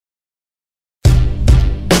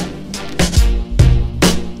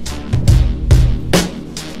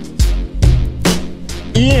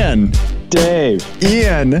Ian. Dave.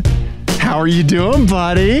 Ian, how are you doing,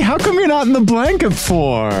 buddy? How come you're not in the blanket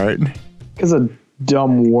fort? Because of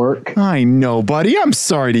dumb work. I know, buddy. I'm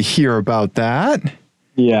sorry to hear about that.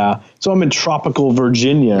 Yeah. So I'm in tropical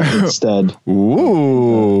Virginia instead.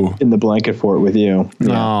 Ooh. In the blanket fort with you.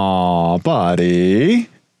 Yeah. Aw, buddy.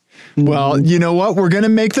 Well, you know what? We're going to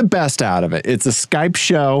make the best out of it. It's a Skype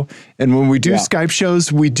show. And when we do Skype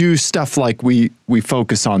shows, we do stuff like we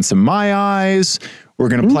focus on some My Eyes. We're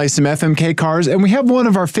going to play some FMK cars. And we have one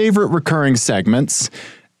of our favorite recurring segments,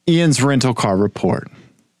 Ian's Rental Car Report.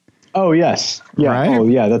 Oh, yes. Yeah. Right? Oh,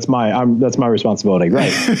 yeah. That's my responsibility.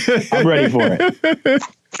 Right. I'm ready for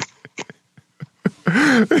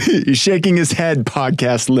it. He's shaking his head,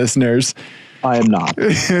 podcast listeners. I am not.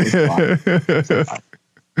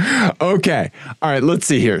 Okay. All right. Let's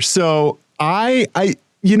see here. So I,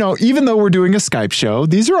 even though we're doing a Skype show,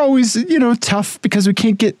 these are always, tough because we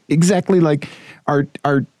can't get exactly like our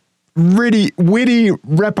witty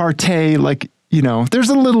repartee. Like, there's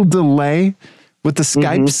a little delay with the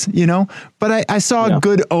Skypes, but I saw a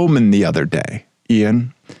good omen the other day,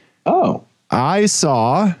 Ian. Oh, I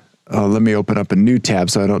saw, let me open up a new tab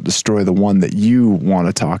so I don't destroy the one that you want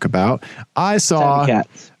to talk about. I saw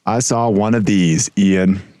one of these,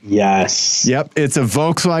 Ian. Yes. Yep. It's a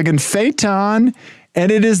Volkswagen Phaeton,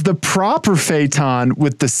 and it is the proper Phaeton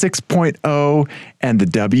with the 6.0 and the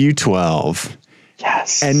W12.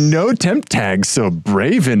 Yes. And no temp tag, so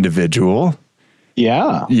brave individual.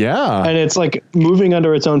 Yeah. Yeah. And it's like moving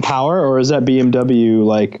under its own power, or is that BMW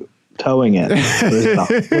like towing it?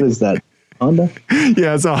 What is that? Honda?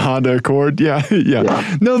 Yeah, it's a Honda Accord. Yeah.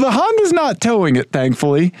 No, the Honda's not towing it,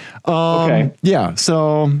 thankfully. Okay. Yeah,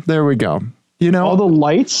 so there we go. All the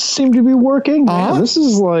lights seem to be working. Man, this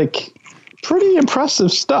is like pretty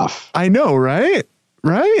impressive stuff. I know, right?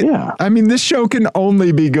 Right? Yeah. I mean, this show can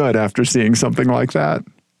only be good after seeing something like that.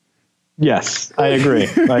 Yes, I agree.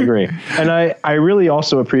 And I really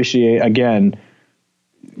also appreciate, again,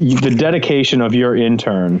 the dedication of your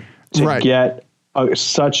intern to get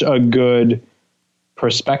such a good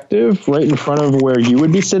perspective right in front of where you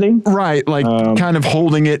would be sitting. Right. Like kind of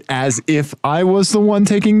holding it as if I was the one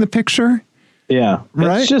taking the picture. Yeah.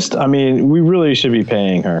 Right. It's just, we really should be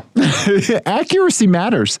paying her. Accuracy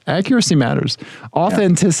matters.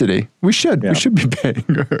 Authenticity. Yeah. We should be paying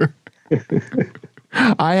her.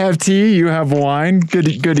 I have tea. You have wine. Good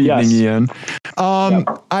evening, Ian.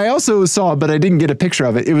 I also saw, but I didn't get a picture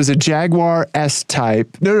of it. It was a Jaguar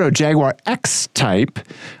S-Type. No, Jaguar X-Type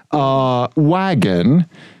wagon.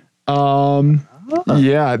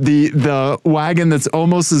 Yeah, the wagon that's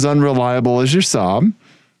almost as unreliable as your Saab.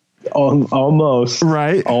 Almost.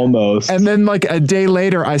 Right? Almost. And then like a day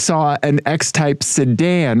later, I saw an X-Type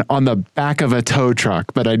sedan on the back of a tow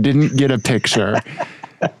truck, but I didn't get a picture.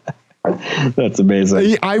 That's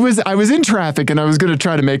amazing. I was in traffic and I was going to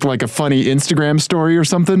try to make like a funny Instagram story or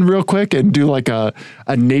something real quick and do like a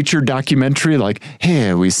nature documentary. Like,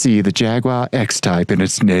 here we see the Jaguar X-Type in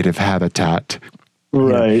its native habitat.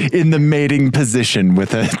 Right. In the mating position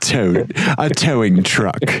with a towing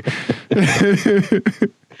truck.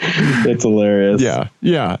 That's hilarious.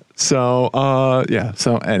 Yeah. So,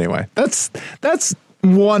 So anyway, that's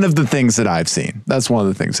one of the things that I've seen.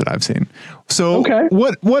 So okay.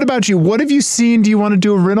 What about you? What have you seen? Do you want to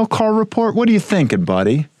do a rental car report? What are you thinking,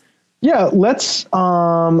 buddy? Yeah,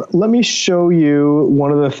 let me show you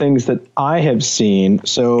one of the things that I have seen.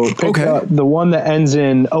 So pick the one that ends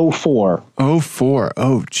in 04. 04.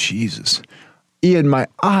 Oh, Jesus. Ian, my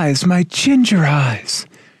ginger eyes.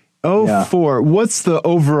 04. Yeah. What's the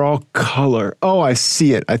overall color? Oh, I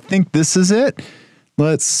see it. I think this is it.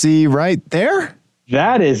 Let's see right there.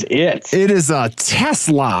 That is it. It is a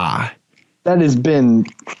Tesla. That has been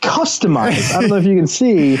customized. I don't know if you can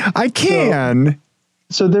see. I can.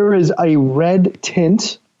 So there is a red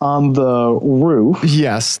tint on the roof.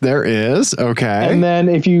 Yes, there is. Okay. And then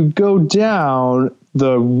if you go down,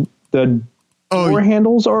 the door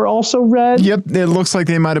handles are also red. Yep. It looks like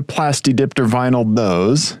they might have plasti-dipped or vinyl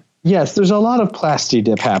those. Yes, there's a lot of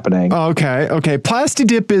plasti-dip happening. Okay.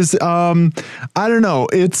 Plasti-dip is, I don't know.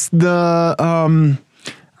 It's the,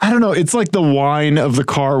 I don't know. It's like the wine of the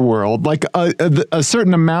car world. Like a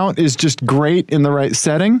certain amount is just great in the right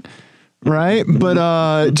setting, right?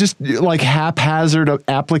 But just like haphazard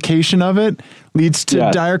application of it leads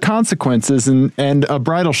to dire consequences and a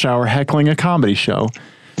bridal shower heckling a comedy show.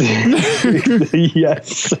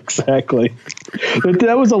 Yes, exactly.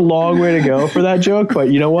 That was a long way to go for that joke, but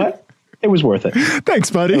you know what? It was worth it. Thanks,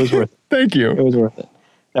 buddy. It was worth it. Thank you. It was worth it.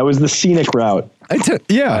 That was the scenic route. In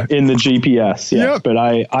the GPS. Yeah. Yep. But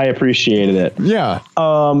I appreciated it. Yeah.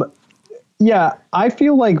 Yeah. I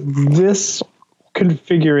feel like this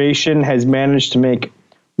configuration has managed to make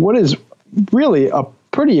what is really a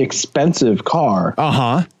pretty expensive car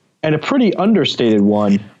and a pretty understated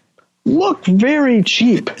one look very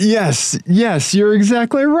cheap. Yes, you're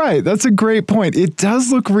exactly right. That's a great point. It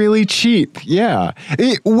does look really cheap. Yeah.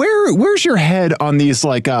 Where's your head on these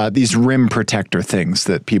these rim protector things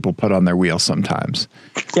that people put on their wheels sometimes?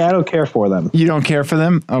 Yeah, I don't care for them. You don't care for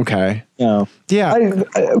them? Okay. No. Yeah. I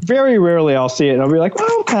very rarely I'll see it and I'll be like,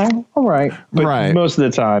 oh, okay, all right. But most of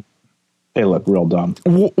the time, they look real dumb.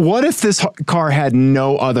 What if this car had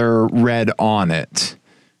no other red on it,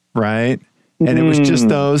 right? And it was just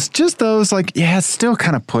those like, yeah, it's still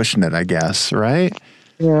kind of pushing it, I guess, right?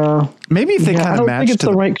 Yeah. Maybe if they kind of matched. I don't think it's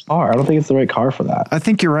the right car. I don't think it's the right car for that. I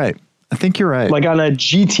think you're right. Like on a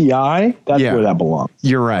GTI, that's where that belongs.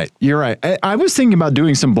 You're right. I was thinking about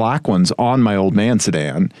doing some black ones on my old man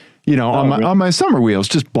sedan, on my summer wheels,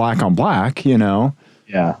 just black on black, Yeah.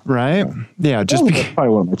 Right? Yeah, just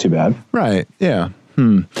probably wouldn't be too bad. Right. Yeah.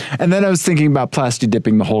 And then I was thinking about plasti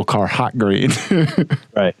dipping the whole car hot green.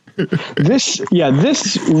 Right. This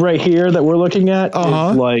right here that we're looking at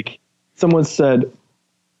is like someone said,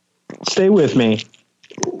 stay with me.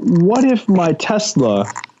 What if my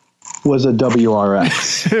Tesla was a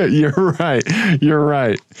WRX? You're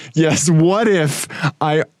right. Yes. What if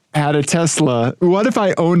I had a Tesla? What if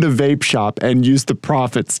I owned a vape shop and used the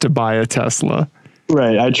profits to buy a Tesla?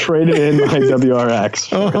 Right. I traded in my WRX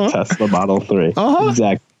for a Tesla Model 3.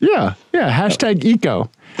 Exactly. Yeah. Hashtag eco.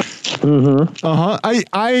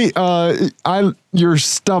 Your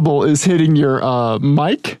stubble is hitting your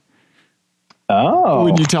mic. Oh.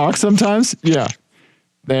 When you talk sometimes. Yeah.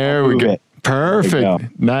 There we go.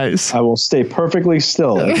 Perfect. Nice. I will stay perfectly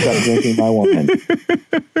still except drinking my wine.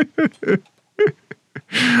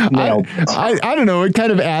 Nailed. I don't know. It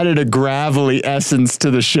kind of added a gravelly essence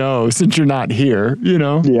to the show since you're not here,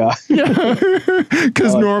 Yeah.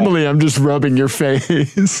 Because normally I'm just rubbing your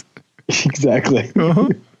face. Exactly.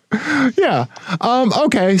 Yeah.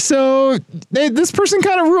 Okay. So this person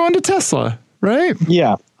kind of ruined a Tesla, right?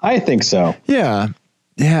 Yeah, I think so. Yeah.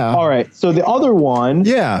 All right. So the other one.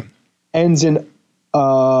 Yeah. Ends in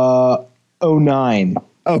 09.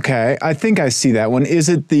 Okay, I think I see that one. Is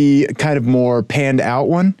it the kind of more panned out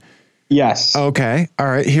one? Yes. Okay. All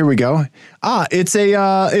right. Here we go. It's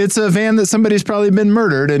a van that somebody's probably been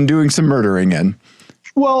murdered and doing some murdering in.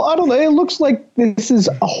 Well, I don't know. It looks like this is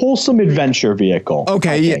a wholesome adventure vehicle.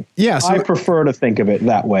 Okay. Yeah. So I prefer to think of it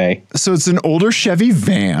that way. So it's an older Chevy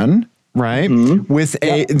van, right? Mm-hmm. With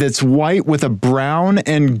that's white with a brown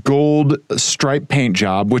and gold stripe paint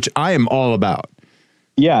job, which I am all about.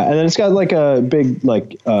 Yeah, and then it's got like a big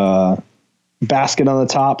basket on the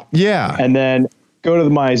top. Yeah, and then go to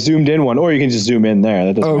my zoomed in one, or you can just zoom in there.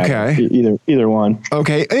 That doesn't matter. Either one.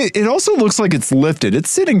 Okay. It also looks like it's lifted.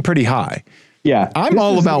 It's sitting pretty high. Yeah, I'm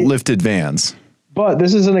all about lifted vans. But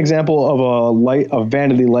this is an example of a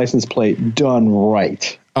vanity license plate done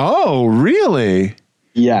right. Oh, really?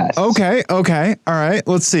 Yes. Okay. All right.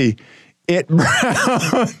 Let's see. It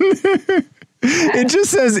brown. It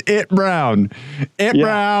just says it brown.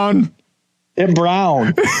 Brown. It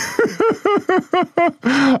brown.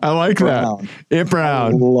 I like that. It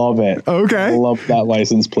brown. I love it. Okay. I love that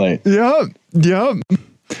license plate. Yep.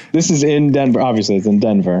 This is in Denver. Obviously, it's in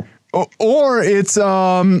Denver. Or it's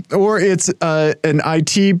an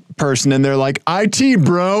IT person, and they're like, IT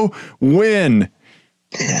bro, win.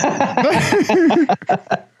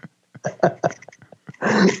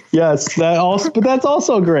 Yes, but that's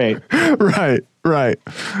also great. Right.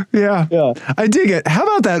 Yeah. I dig it. How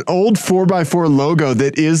about that old 4x4 logo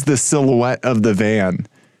that is the silhouette of the van?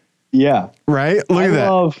 Yeah. Right? Look at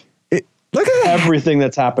that. Look at that. Everything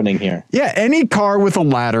that's happening here. Yeah, any car with a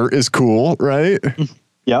ladder is cool, right?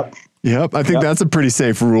 Yep. I think that's a pretty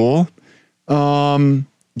safe rule.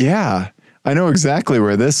 Yeah. I know exactly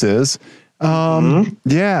where this is.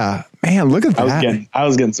 Yeah. Man, look at that. I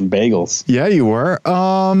was getting some bagels. Yeah, you were.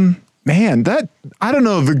 Man, that I don't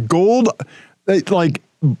know, the gold like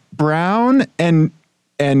brown and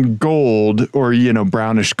gold, or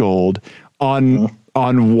brownish gold on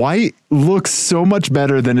white looks so much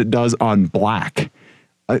better than it does on black.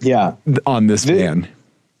 On this van.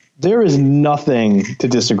 There is nothing to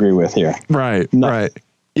disagree with here. Right.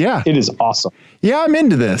 Yeah. It is awesome. Yeah, I'm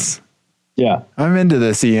into this. Yeah. I'm into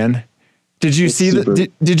this, Ian. Did you see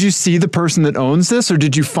did you see the person that owns this, or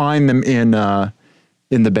did you find them in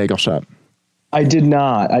the bagel shop? I did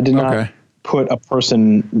not. I did not put a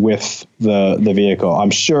person with the vehicle.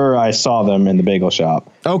 I'm sure I saw them in the bagel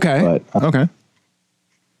shop. Okay. But,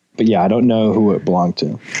 But yeah, I don't know who it belonged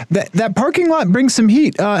to. That parking lot brings some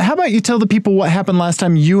heat. How about you tell the people what happened last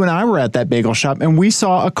time you and I were at that bagel shop and we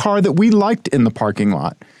saw a car that we liked in the parking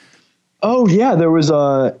lot? Oh yeah, it was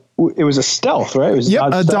a Stealth, right? It was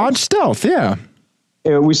Dodge Stealth. Yeah.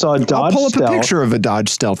 We saw a Dodge Stealth. I'll pull up a picture of a Dodge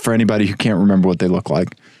Stealth for anybody who can't remember what they look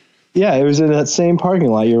like. Yeah, it was in that same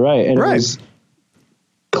parking lot. You're right. And it was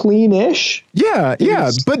clean-ish. Yeah,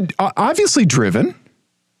 but obviously driven.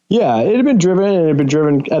 Yeah, it had been driven, and it had been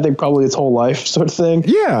driven, I think, probably its whole life, sort of thing.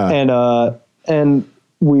 Yeah. And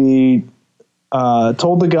we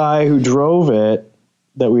told the guy who drove it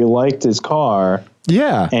that we liked his car.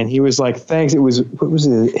 Yeah. And he was like, thanks. What was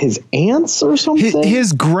it, his aunt's or something?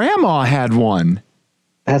 His grandma had one.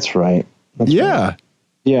 That's right. Yeah.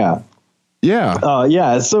 Yeah.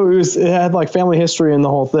 Yeah. So it had like family history and the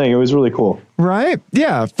whole thing. It was really cool. Right.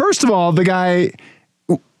 Yeah. First of all, the guy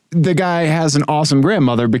has an awesome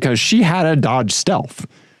grandmother because she had a Dodge Stealth.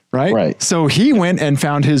 Right. So he went and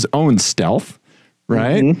found his own Stealth.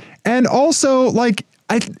 Right. Mm-hmm. And also, like,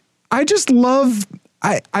 I just love,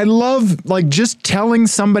 I love like just telling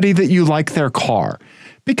somebody that you like their car,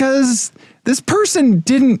 because this person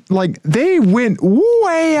didn't like, they went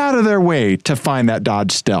way out of their way to find that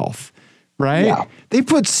Dodge Stealth, right? Yeah. They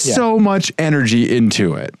put so much energy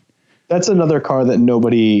into it. That's another car that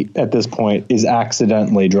nobody at this point is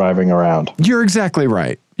accidentally driving around. You're exactly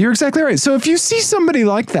right. So if you see somebody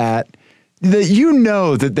like that you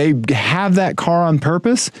know that they have that car on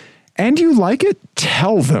purpose and you like it,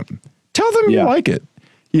 tell them you like it.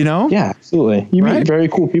 You know? Yeah, absolutely. You meet very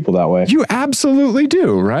cool people that way. You absolutely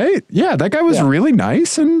do, right? Yeah, that guy was really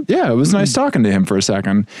nice, and it was nice talking to him for a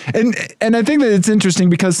second. And I think that it's interesting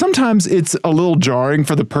because sometimes it's a little jarring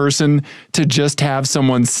for the person to just have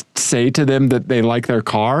someone say to them that they like their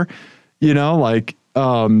car. You know, like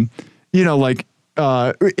if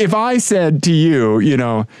I said to you, you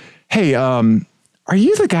know, hey, are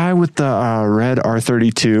you the guy with the red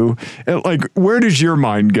R32? Like, where does your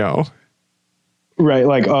mind go? Right.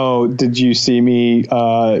 Like, oh, did you see me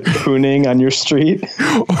pooning on your street?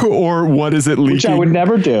 Or what is it leaking? Which I would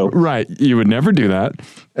never do. Right. You would never do that.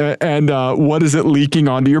 And what is it leaking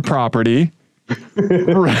onto your property?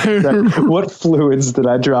 Right. What fluids did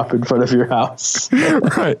I drop in front of your house?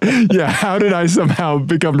 Right. Yeah. How did I somehow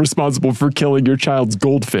become responsible for killing your child's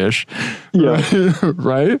goldfish? Yeah.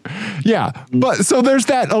 Right. Yeah. But so there's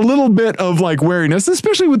that a little bit of like wariness,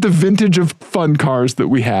 especially with the vintage of fun cars that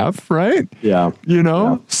we have. Right. Yeah. You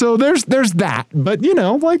know, so there's that. But, you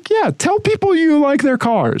know, like, tell people you like their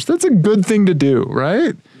cars. That's a good thing to do.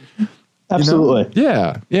 Right. Absolutely. You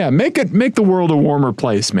know? Yeah. Make the world a warmer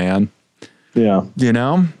place, man. Yeah. You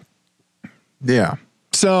know? Yeah.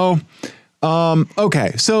 So,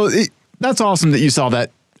 okay. So that's awesome that you saw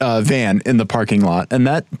that van in the parking lot, and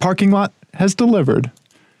that parking lot has delivered,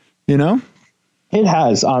 you know? It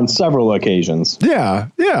has on several occasions. Yeah.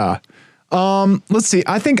 Yeah. Let's see.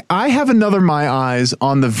 I think I have another my eyes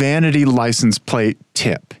on the vanity license plate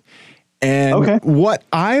tip. And what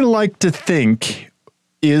I like to think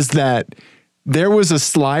is that there was a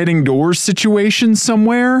sliding door situation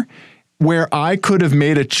somewhere where I could have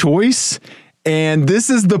made a choice, and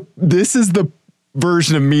this is the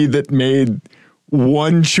version of me that made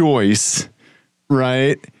one choice,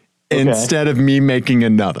 right? Okay. Instead of me making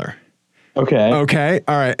another. Okay. Okay.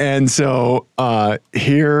 All right. And so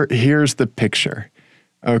here's the picture.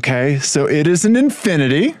 Okay. So it is an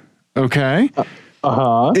Infiniti. Okay.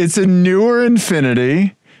 It's a newer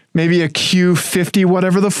Infiniti, maybe a Q50,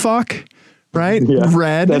 whatever the fuck, right? Yeah,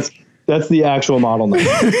 red. That's the actual model number.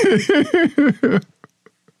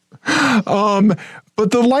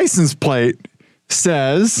 But the license plate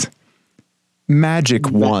says Magic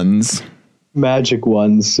Ones. Magic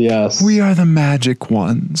Ones, yes. We are the Magic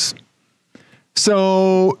Ones.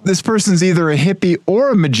 So this person's either a hippie or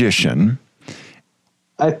a magician.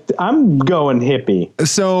 I'm going hippie.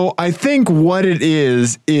 So I think what it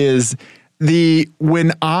is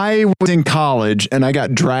when I was in college and I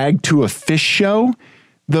got dragged to a fish show,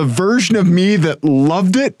 the version of me that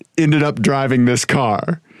loved it ended up driving this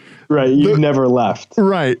car. Right. You've never left.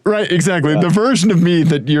 Right. Exactly. Yeah. The version of me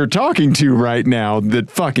that you're talking to right now that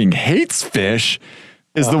fucking hates fish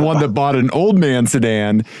is the one that bought an old man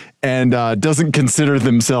sedan and doesn't consider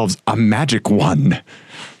themselves a magic one.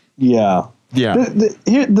 Yeah. Yeah.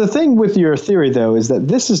 The thing with your theory, though, is that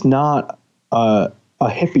this is not a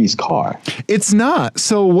hippie's car. It's not.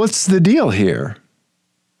 So what's the deal here?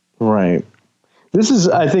 Right. This is,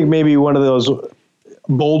 I think, maybe one of those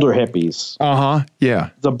Boulder hippies. Yeah.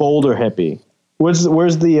 It's a Boulder hippie. Where's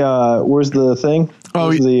the thing?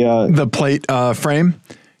 The plate frame.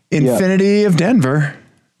 Infiniti of Denver.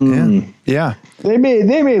 Yeah. They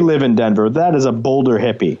may live in Denver. That is a Boulder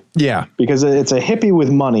hippie. Yeah. Because it's a hippie with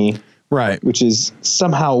money. Right. Which is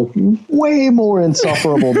somehow way more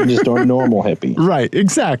insufferable than just a normal hippie. Right.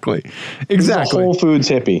 Exactly. Exactly. Whole Foods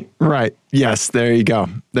hippie. Right. Yes. There you go.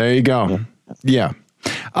 There you go. Yeah.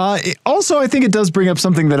 Also, I think it does bring up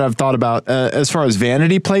something that I've thought about as far as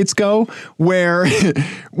vanity plates go, where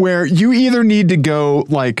you either need to go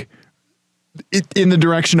like in the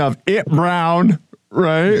direction of it brown,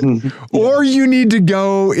 right? Or you need to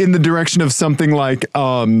go in the direction of something like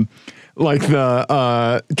the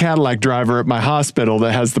Cadillac driver at my hospital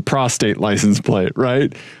that has the prostate license plate,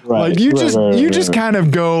 right? Like you just kind of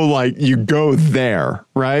go like you go there,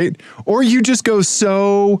 right? Or you just go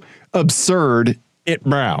so absurd it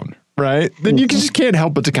brown, right? Then you just can't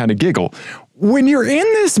help but to kind of giggle. When you're in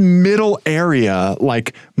this middle area,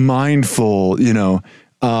 like mindful,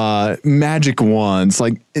 magic ones,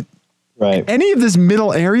 like any of this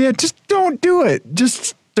middle area, just don't do it.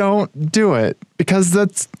 Just don't do it, because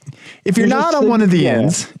that's if you're not on one of the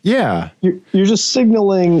ends. Yeah. You're just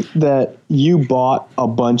signaling that you bought a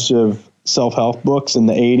bunch of self-help books in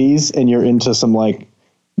the 80s and you're into some like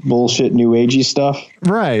bullshit new agey stuff.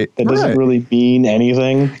 Right. That doesn't really mean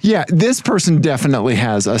anything. Yeah. This person definitely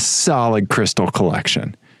has a solid crystal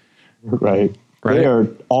collection. Right. They are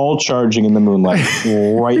all charging in the moonlight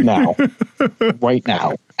right now. Right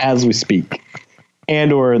now, as we speak.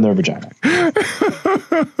 And or in their vagina.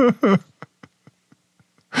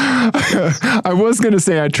 I was going to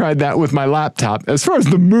say I tried that with my laptop as far as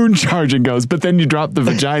the moon charging goes, but then you dropped the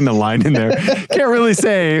vagina line in there. Can't really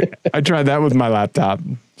say I tried that with my laptop.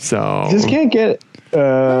 So just can't get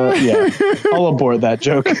yeah, I'll abort that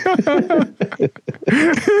joke. Pump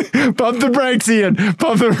the brakes, Ian.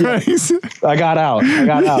 Pump the brakes. I got out.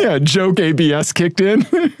 Yeah, joke ABS kicked in.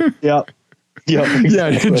 Yep. Exactly.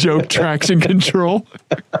 Yeah, joke traction control.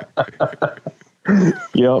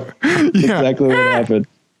 Yep. Exactly what happened.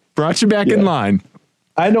 Brought you back in line.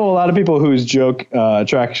 I know a lot of people whose joke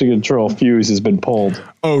traction control fuse has been pulled.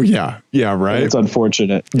 Oh, yeah. Yeah, right. It's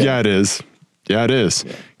unfortunate. Yeah, it is. Yeah, it is.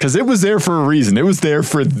 Because it was there for a reason. It was there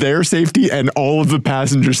for their safety and all of the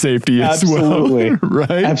passenger safety as well.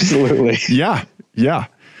 Right? Absolutely. Yeah. Yeah.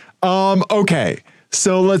 Okay.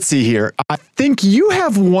 So let's see here. I think you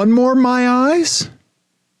have one more My Eyes.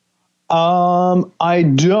 I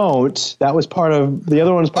don't. That was part of the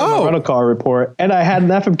other one was part of my rental car report, and I had an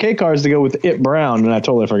FMK cars to go with It Brown, and I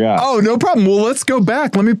totally forgot. Oh, no problem. Well, let's go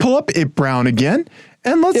back. Let me pull up It Brown again,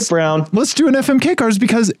 and let's do an FMK cars,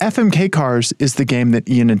 because FMK cars is the game that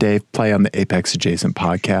Ian and Dave play on the Apex Adjacent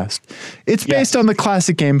podcast. It's based on the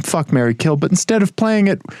classic game Fuck, Marry, Kill, but instead of playing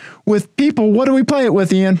it with people, what do we play it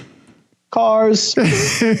with, Ian? Cars.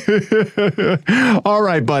 All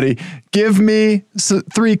right, buddy. Give me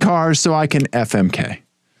 3 cars so I can FMK.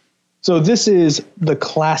 So this is the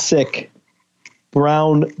classic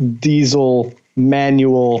brown diesel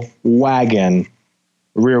manual wagon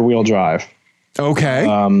rear wheel drive. Okay.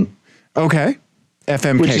 Okay.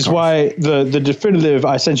 FMK. Which is why the definitive,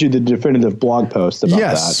 I sent you the definitive blog post about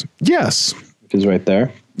that. Yes. Which is right there.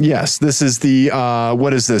 Yes. This is the,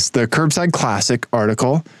 what is this? The Curbside Classic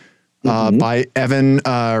article. By Evan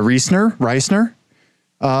Reisner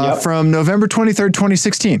from November 23rd,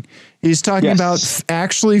 2016. He's talking about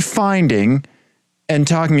actually finding and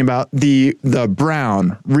talking about the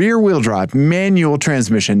brown rear-wheel drive manual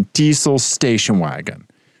transmission diesel station wagon,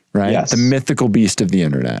 right? Yes. The mythical beast of the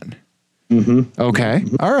internet. Okay.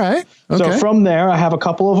 All right. Okay. So from there, I have a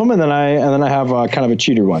couple of them, and then I have kind of a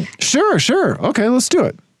cheater one. Sure. Okay, let's do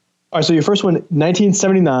it. All right. So your first one,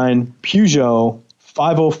 1979 Peugeot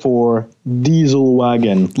 504 diesel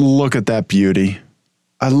wagon. Look at that beauty.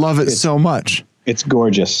 I love it so much. It's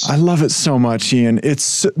gorgeous. I love it so much, Ian.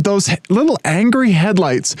 It's those little angry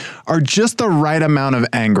headlights are just the right amount of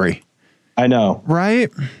angry. I know. Right?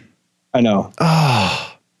 I know.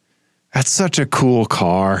 Oh, that's such a cool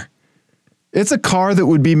car. It's a car that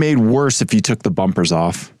would be made worse if you took the bumpers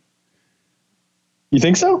off. You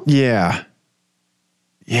think so? Yeah.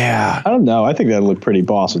 Yeah. I don't know. I think that'd look pretty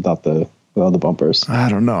boss without the bumpers. I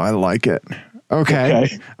don't know. I like it.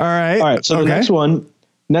 Okay. All right. So the next one,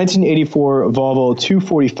 1984 Volvo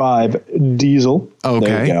 245 diesel. Okay.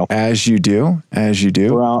 There you go. As you do.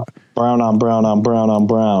 Brown on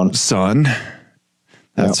brown. Son.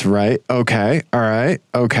 That's right. Okay. All right.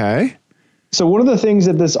 Okay. So one of the things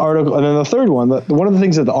that this article, and then the third one, one of the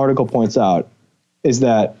things that the article points out is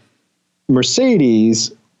that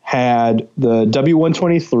Mercedes had the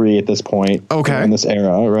W123 at this point. Okay. In this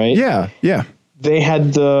era, right? Yeah. They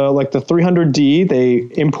had the 300D they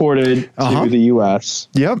imported to the US.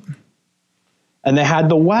 Yep. And they had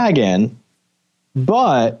the wagon,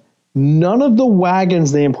 but none of the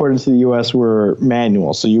wagons they imported to the U.S. were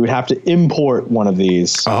manual. So you would have to import one of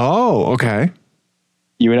these. Oh, okay.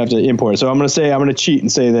 You would have to import it. So I'm going to cheat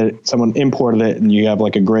and say that someone imported it and you have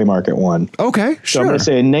like a gray market one. Okay, sure. So I'm going to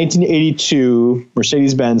say a 1982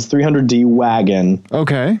 Mercedes-Benz 300D wagon.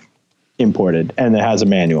 Okay. Imported, and it has a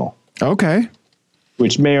manual. Okay.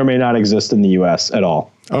 Which may or may not exist in the U.S. at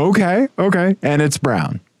all. Okay. Okay. And it's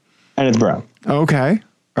brown. Okay.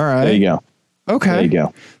 All right. There you go. Okay. There you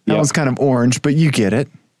go. That was kind of orange, but you get it.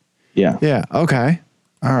 Yeah. Yeah. Okay.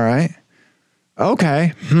 All right.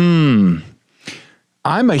 Okay.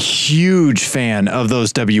 I'm a huge fan of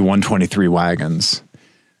those W123 wagons.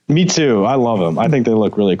 Me too. I love them. I think they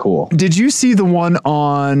look really cool. Did you see the one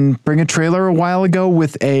on Bring a Trailer a while ago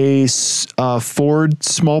with a Ford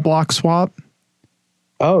small block swap?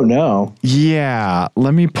 Oh, no. Yeah.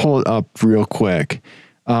 Let me pull it up real quick.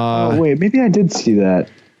 Wait, maybe I did see that.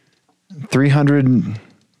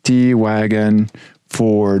 300D wagon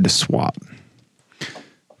Ford swap.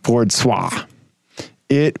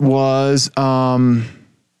 It was,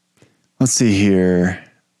 let's see here.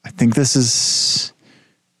 I think this is,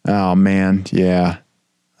 oh man, yeah.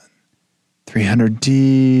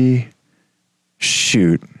 300D,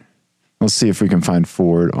 shoot. Let's see if we can find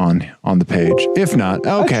Ford on the page. If not,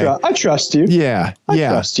 okay. I trust you. Yeah, I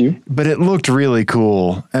trust you. But it looked really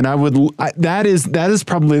cool, and that is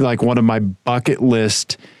probably like one of my bucket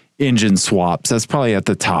list engine swaps. That's probably at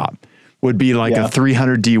the top. Would be like a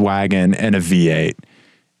 300D wagon and a V8,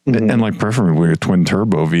 and like preferably a twin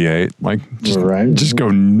turbo V8. Like just go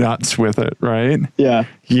nuts with it, right? Yeah.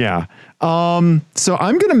 Yeah. So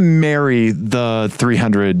I'm gonna marry the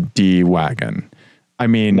 300D wagon. I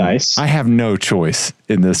mean, nice. I have no choice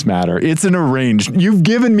in this matter. It's you've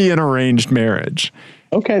given me an arranged marriage.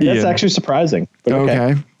 Okay. That's actually surprising. But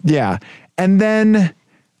okay. Yeah. And then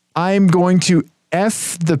I'm going to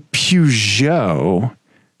F the Peugeot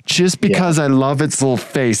just because I love its little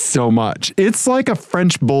face so much. It's like a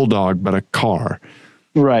French bulldog, but a car.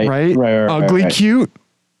 Right. Ugly, cute.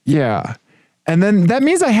 Yeah. And then that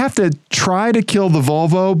means I have to try to kill the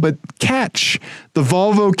Volvo, but catch. The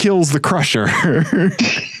Volvo kills the Crusher.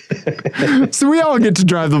 So we all get to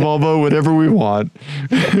drive the Volvo whatever we want.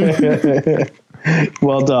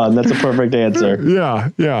 Well done. That's a perfect answer.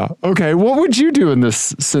 Yeah. Okay. What would you do in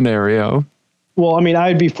this scenario? Well, I mean,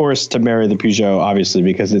 I'd be forced to marry the Peugeot, obviously,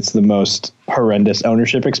 because it's the most horrendous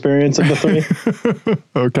ownership experience of the three.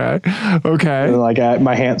 Okay. Like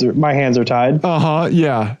my hands are tied.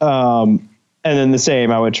 Yeah. And then the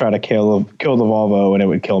same, I would try to kill the Volvo, and it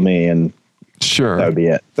would kill me, and sure, that would be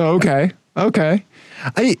it. Okay.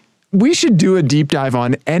 We should do a deep dive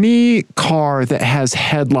on any car that has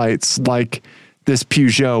headlights like this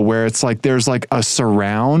Peugeot, where it's like there's like a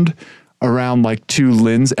surround around like two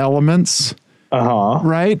lens elements.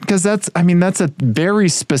 Right? Because that's a very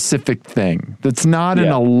specific thing that's not in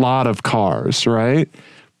a lot of cars, right?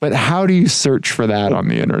 But how do you search for that on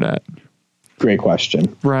the internet? Great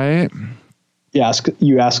question. Right?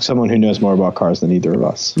 You ask someone who knows more about cars than either of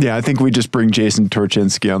us. Yeah, I think we just bring Jason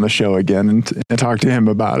Torchinsky on the show again and talk to him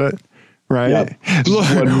about it. Right? Yep.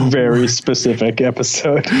 One very specific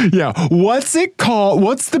episode. Yeah. What's it called?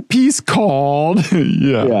 What's the piece called?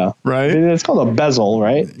 Yeah. Right? It's called a bezel,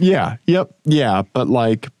 right? Yeah. Yep. Yeah. But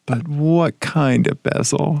what kind of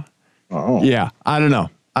bezel? Oh. Yeah. I don't know.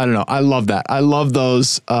 I love that. I love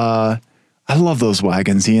those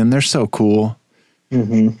wagons, Ian. They're so cool.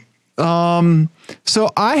 Mm-hmm. So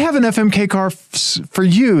I have an FMK car for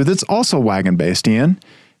you that's also wagon based, Ian.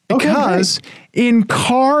 Because in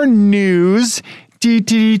car news,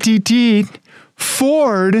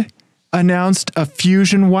 Ford announced a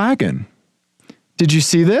Fusion wagon. Did you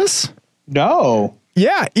see this? No.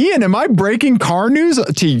 Yeah, Ian, am I breaking car news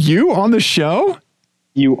to you on the show?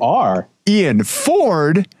 You are. Ian,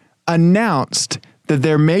 Ford announced that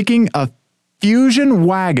they're making a Fusion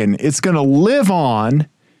wagon. It's going to live on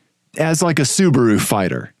as like a Subaru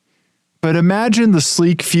fighter. But imagine the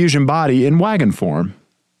sleek Fusion body in wagon form.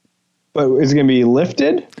 But is it going to be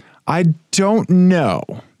lifted? I don't know.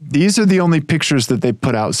 These are the only pictures that they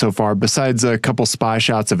put out so far, besides a couple spy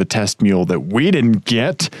shots of a test mule that we didn't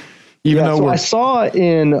get. I saw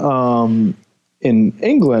in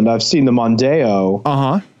England, I've seen the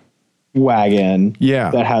Mondeo wagon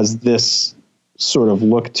that has this sort of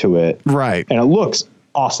look to it. Right. And it looks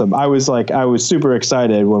awesome. I was super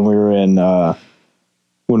excited when we were in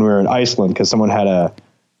Iceland because someone had a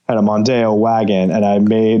Mondeo wagon, and I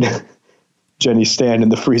made Jenny stand in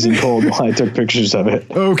the freezing cold while I took pictures of it.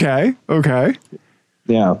 Okay.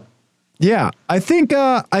 Yeah. Yeah. I think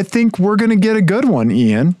we're going to get a good one,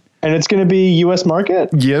 Ian. And it's going to be U.S. market?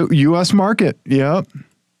 Yeah, U.S. market. Yep.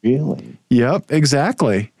 Really? Yep,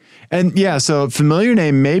 exactly. And yeah, so familiar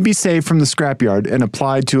name may be saved from the scrapyard and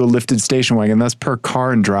applied to a lifted station wagon. That's per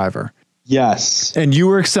car and driver. Yes. And you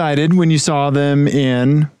were excited when you saw them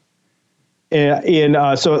in...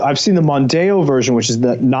 So I've seen the Mondeo version, which is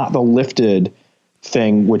not the lifted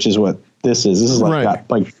thing, which is what this is. This is like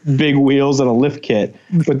got like big wheels and a lift kit.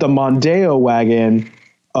 But the Mondeo wagon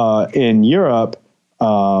in Europe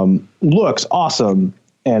looks awesome.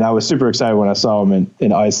 And I was super excited when I saw them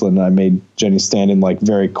in Iceland. And I made Jenny stand in like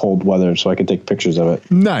very cold weather so I could take pictures of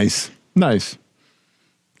it. Nice.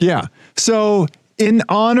 Yeah. So in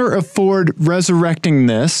honor of Ford resurrecting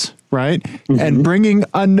this, right, and bringing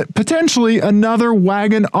potentially another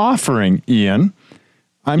wagon offering, Ian,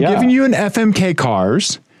 I'm giving you an FMK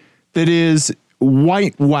Cars that is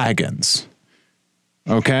white wagons.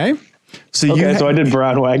 Okay? So I did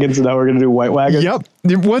brown wagons, and now we're going to do white wagons? Yep.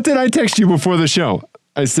 What did I text you before the show?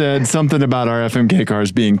 I said something about our FMK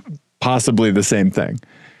Cars being possibly the same thing.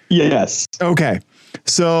 Yes. Okay.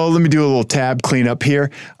 So let me do a little tab cleanup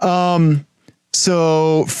here.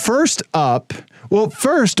 So first,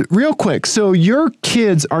 real quick. So your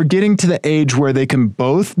kids are getting to the age where they can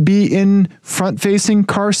both be in front-facing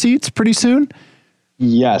car seats pretty soon?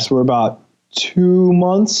 Yes, we're about 2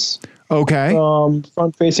 months. Okay.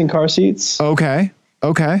 Front-facing car seats. Okay.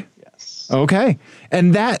 Yes. Okay.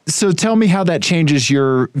 And so tell me how that changes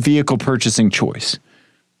your vehicle purchasing choice.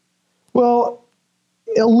 Well,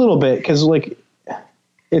 a little bit, because like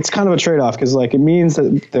it's kind of a trade-off, because like it means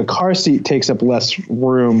that the car seat takes up less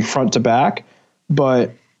room front to back,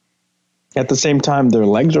 but at the same time their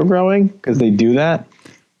legs are growing because they do that.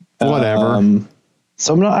 Whatever.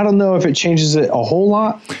 So I don't know if it changes it a whole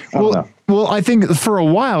lot. I don't know. Well, I think for a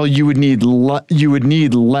while you would need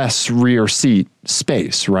less rear seat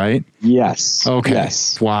space, right? Yes. Okay.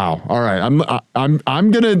 Yes. Wow. All right.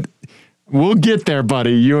 We'll get there,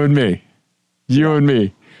 buddy. You and me.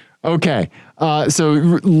 Okay. So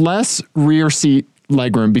less rear seat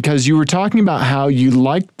legroom, because you were talking about how you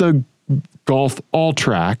liked the Golf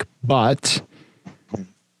All-Track, but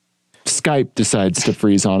Skype decides to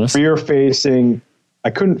freeze on us. I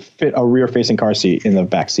couldn't fit a rear-facing car seat in the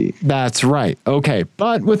back seat. That's right. Okay.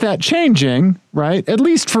 But with that changing, right, at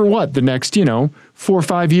least for the next, 4 or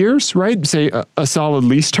 5 years, right? Say a solid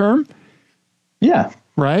lease term. Yeah.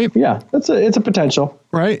 Right? Yeah. It's a potential.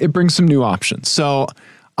 Right? It brings some new options. So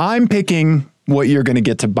I'm picking what you're going to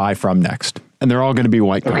get to buy from next, and they're all going to be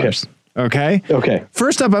white cars. Okay? Okay.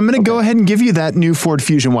 First up, I'm going to go ahead and give you that new Ford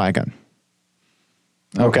Fusion wagon.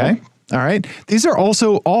 Okay? All right. These are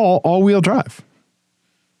also all-wheel drive.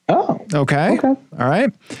 Oh. Okay. All right.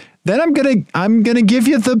 Then I'm gonna give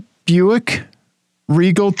you the Buick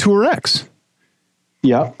Regal Tour X.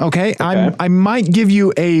 Yeah. Okay. I might give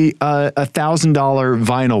you a $1,000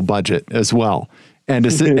 vinyl budget as well, and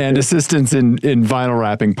assistance in vinyl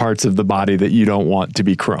wrapping parts of the body that you don't want to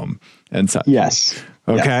be chrome and such. Yes.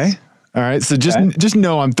 Okay. Yes. All right. So just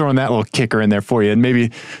know I'm throwing that little kicker in there for you, and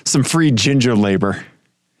maybe some free ginger labor.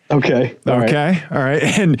 Okay. All right.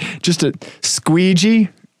 And just a squeegee.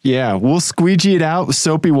 Yeah, we'll squeegee it out with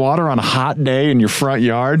soapy water on a hot day in your front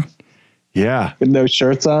yard. Yeah. With no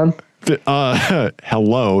shirts on?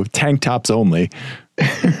 Hello, tank tops only.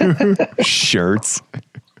 Shirts.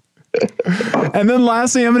 And then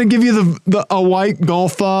lastly, I'm going to give you a white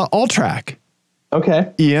Golf All-Track.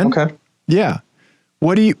 Okay. Ian? Okay. Yeah.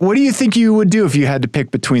 What do you think you would do if you had to pick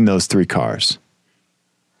between those three cars?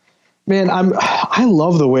 Man, I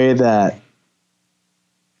love the way that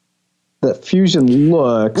Fusion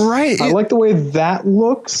looks. Right. I like the way that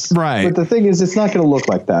looks. Right. But the thing is, it's not going to look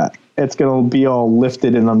like that. It's going to be all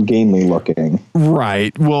lifted and ungainly looking.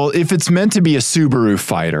 Right. Well, if it's meant to be a Subaru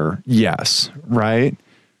fighter, yes. Right.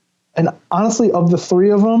 And honestly, of the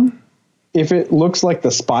three of them, if it looks like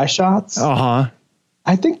the spy shots, I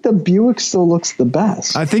think the Buick still looks the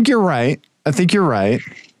best. I think you're right.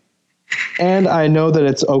 And I know that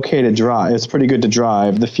it's okay to drive. It's pretty good to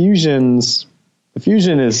drive. The Fusion is...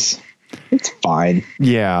 It's fine.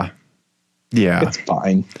 Yeah. It's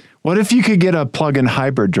fine. What if you could get a plug-in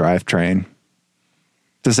hybrid drivetrain?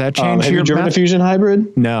 Does that change have you driven a Fusion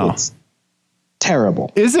hybrid? No. It's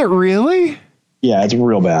terrible. Is it really? Yeah, it's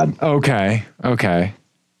real bad. Okay.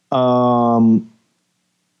 So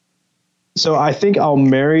I think I'll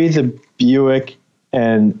marry the Buick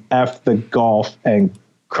and F the Golf and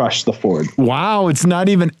crush the Ford. Wow, it's not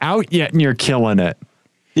even out yet and you're killing it.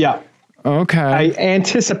 Yeah. Okay. I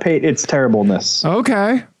anticipate its terribleness.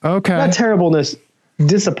 Okay. Not terribleness,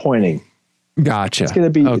 disappointing. Gotcha. It's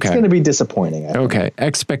going to be disappointing. Okay.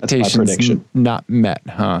 Expectations not met,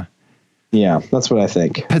 huh? Yeah, that's what I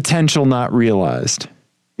think. Potential not realized.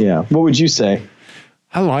 Yeah. What would you say?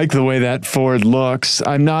 I like the way that Ford looks.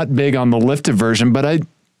 I'm not big on the lifted version, but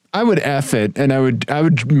I would F it, and I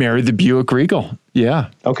would marry the Buick Regal. Yeah.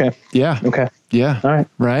 Okay. Yeah. Okay. Yeah. All right.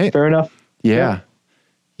 Right? Fair enough. Yeah.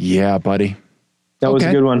 Yeah, buddy. That was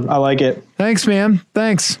a good one. I like it. Thanks, man.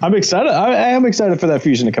 Thanks. I'm excited. I am excited for that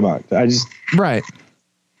Fusion to come out. I just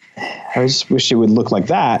wish it would look like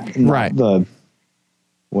that. Right. The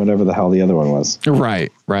whatever the hell the other one was.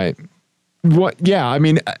 Right. What? Yeah. I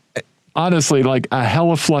mean, honestly, like a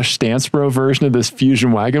hella flush Stance Bro version of this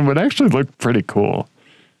Fusion wagon would actually look pretty cool.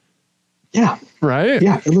 Yeah. Right.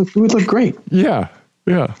 Yeah. It would look great. Yeah.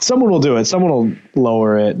 Yeah. Someone will do it. Someone will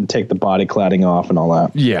lower it and take the body cladding off and all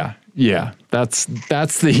that. Yeah. Yeah. That's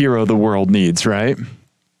the hero the world needs, right?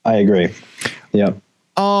 I agree. Yeah.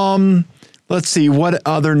 Let's see. What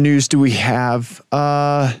other news do we have?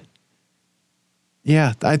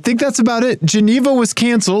 Yeah, I think that's about it. Geneva was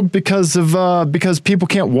canceled because people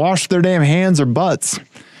can't wash their damn hands or butts.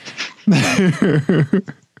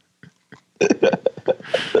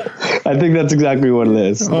 I think that's exactly what it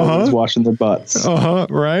is. It's washing their butts.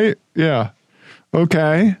 Right? Yeah.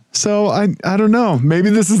 Okay. So I don't know. Maybe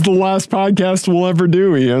this is the last podcast we'll ever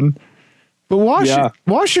do, Ian. But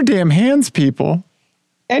wash your damn hands, people.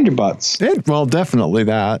 And your butts. Well, definitely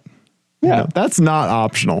that. Yeah. You know, that's not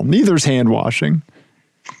optional. Neither's hand washing.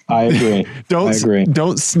 I agree.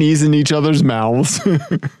 Don't sneeze in each other's mouths.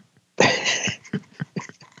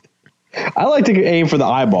 I like to aim for the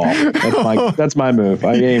eyeball. That's my move.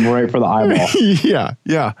 I aim right for the eyeball. Yeah.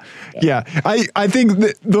 I think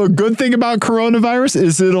the good thing about coronavirus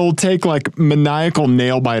is it'll take like maniacal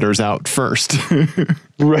nail biters out first.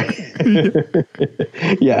 Right.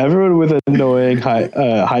 Yeah. Everyone with annoying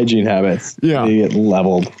hygiene habits. Yeah. They get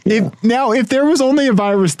leveled. Yeah. If there was only a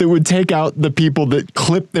virus that would take out the people that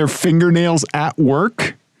clip their fingernails at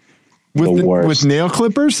work with nail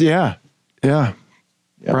clippers. Yeah.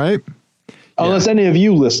 Right. Unless any of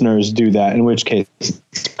you listeners do that, in which case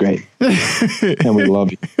it's great. And we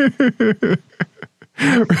love you.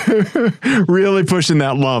 Really pushing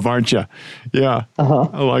that love, aren't you? Yeah.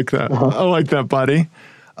 I like that. I like that, buddy.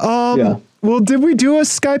 Well, did we do a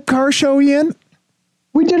Skype car show, Ian?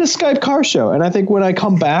 We did a Skype car show, and I think when I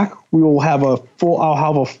come back, I'll have a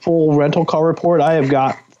full rental car report. I have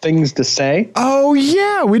got things to say. Oh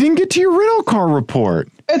yeah, we didn't get to your rental car report.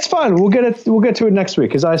 It's fine. We'll get to it next week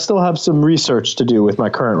because I still have some research to do with my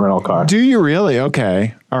current rental car. Do you really?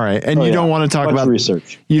 Okay. All right. And you don't want to talk about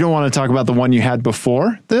research. You don't want to talk about the one you had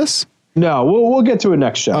before this? No, we'll get to it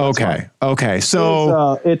next show. Okay.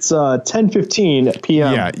 So it's 10:15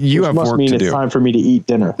 p.m. Yeah, you have work to do. It's time for me to eat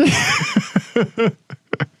dinner.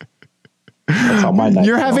 That's how my night.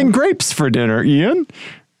 You're having grapes for dinner, Ian.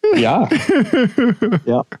 Yeah.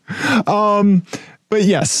 Yeah. But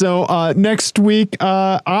yes, so next week,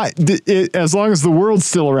 as long as the world's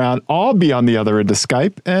still around, I'll be on the other end of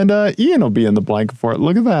Skype, and Ian will be in the blanket for it.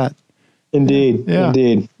 Look at that. Indeed. Yeah.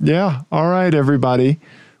 Indeed. Yeah. All right, everybody.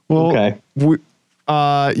 Well, okay.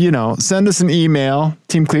 Send us an email,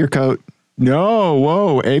 Team Clearcoat. No,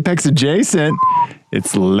 whoa, Apex Adjacent.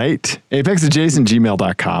 It's late.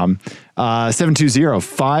 ApexAdjacent@gmail.com.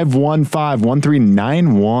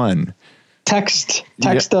 720-515-1391. Text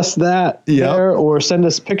us that there, or send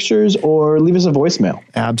us pictures, or leave us a voicemail.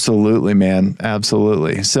 Absolutely, man.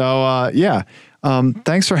 Absolutely. So,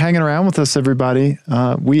 thanks for hanging around with us, everybody.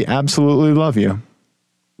 We absolutely love you.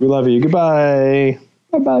 We love you. Goodbye.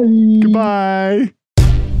 Bye-bye. Goodbye.